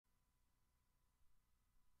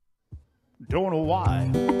Don't know why.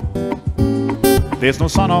 There's no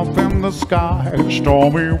sun up in the sky,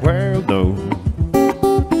 stormy weather.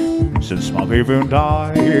 Since my baby and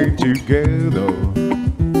I together,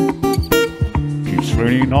 keeps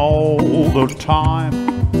raining all the time.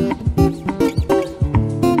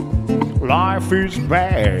 Life is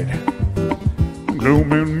bad,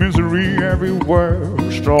 gloom and misery everywhere,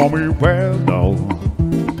 stormy weather.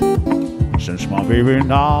 Since my baby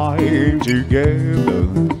and I together,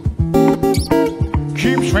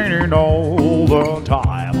 keeps raining all the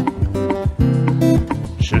time.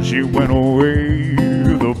 Since you went away,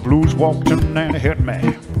 the blues walked in and hit me.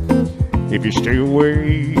 If you stay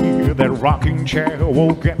away, that rocking chair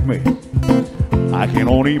won't get me. I can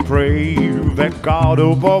only pray that God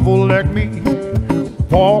above will let me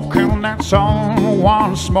walk in that sun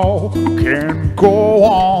once more. Can't go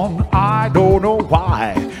on, I don't know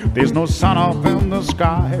why. There's no sun up in the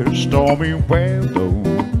sky, stormy weather.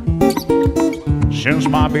 Since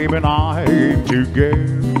my baby and I ain't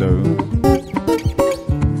together,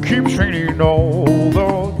 keeps raining all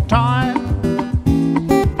the time.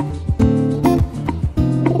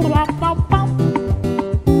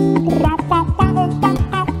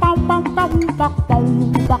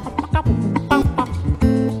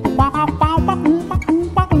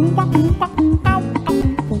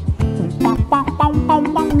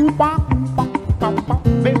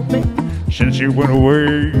 Since you went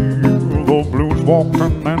away, the blues walked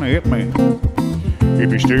in and hit me.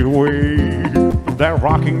 If you stay away, that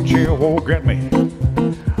rocking chair won't get me.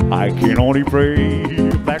 I can only pray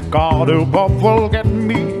that God above will get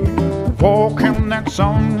me. Walking that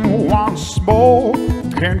sun once more.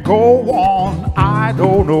 Can't go on, I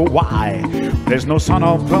don't know why. There's no sun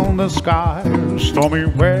up in the sky, stormy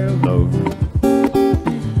weather.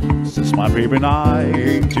 Since my baby and I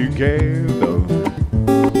ain't together,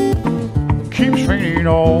 keeps raining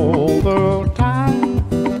all the time.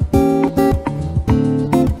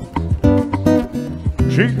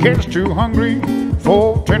 She gets too hungry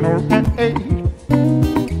for dinner at 8.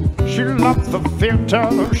 She loves the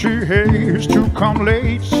theater, she hates to come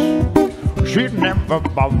late. She'd never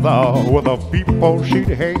bother with the people she'd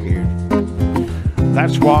hate.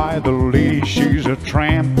 That's why the lady, she's a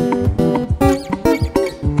tramp.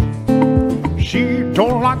 She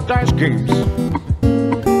don't like dice games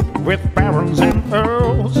with barons and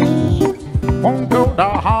earls. Won't go to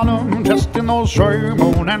Harlem just in those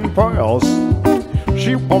diamond and pearls.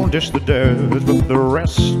 She won't dish the dirt with the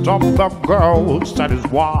rest of the girls.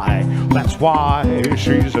 That's why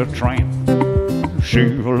she's a tramp. She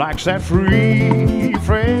likes that free,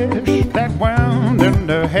 fresh, that wind in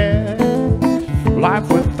her hair. Life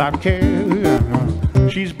without care.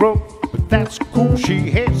 She's broke, but that's cool. She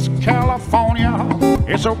hates California.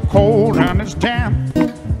 It's so cold and it's damp.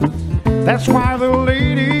 That's why the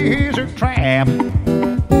lady's a tramp.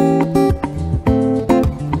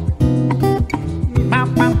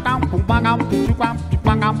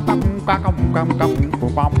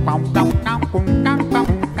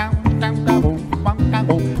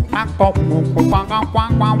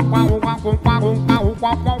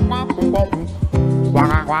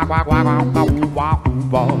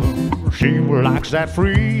 She likes that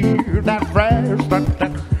free, that fresh,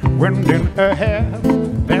 that wind in her hair,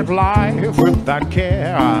 that life without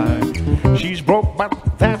care. She's broke, but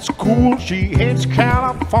that's cool. She hates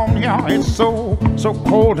California. It's so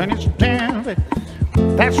cold and it's damp.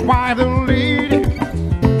 That's why the lady,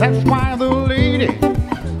 that's why the lady,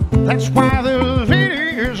 that's why the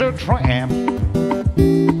lady is a tramp.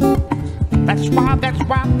 That's why, that's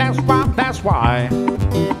why, that's why, that's why.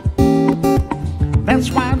 That's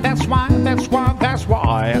why, that's why, that's why, that's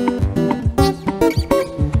why.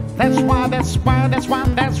 That's why, that's why, that's why,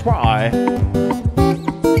 that's why.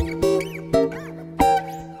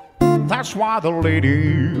 That's why the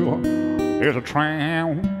lady is a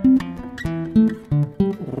tramp.